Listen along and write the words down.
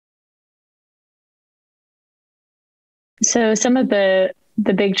So some of the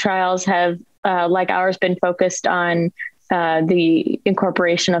big trials have, like ours, been focused on the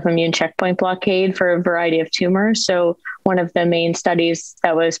incorporation of immune checkpoint blockade for a variety of tumors. So one of the main studies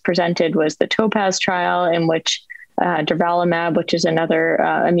that was presented was the TOPAZ trial, in which Durvalumab, which is another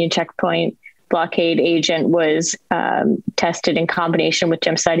immune checkpoint blockade agent, was tested in combination with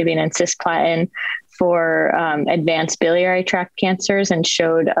gemcitabine and Cisplatin for advanced biliary tract cancers, and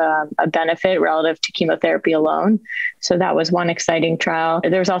showed a benefit relative to chemotherapy alone. So that was one exciting trial.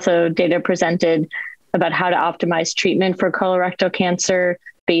 There was also data presented about how to optimize treatment for colorectal cancer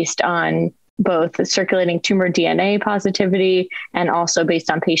based on both the circulating tumor DNA positivity and also based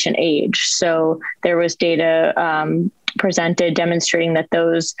on patient age. So there was data presented demonstrating that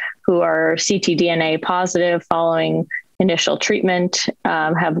those who are ctDNA positive following initial treatment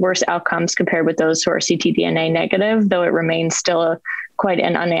have worse outcomes compared with those who are ctDNA negative, though it remains still quite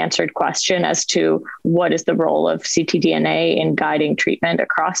an unanswered question as to what is the role of ctDNA in guiding treatment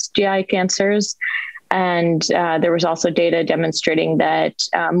across GI cancers. And there was also data demonstrating that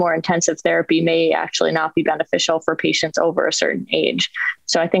more intensive therapy may actually not be beneficial for patients over a certain age.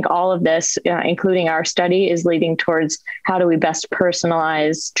 So I think all of this, including our study, is leading towards how do we best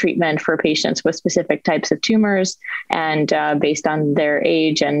personalize treatment for patients with specific types of tumors and based on their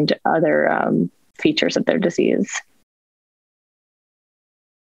age and other features of their disease.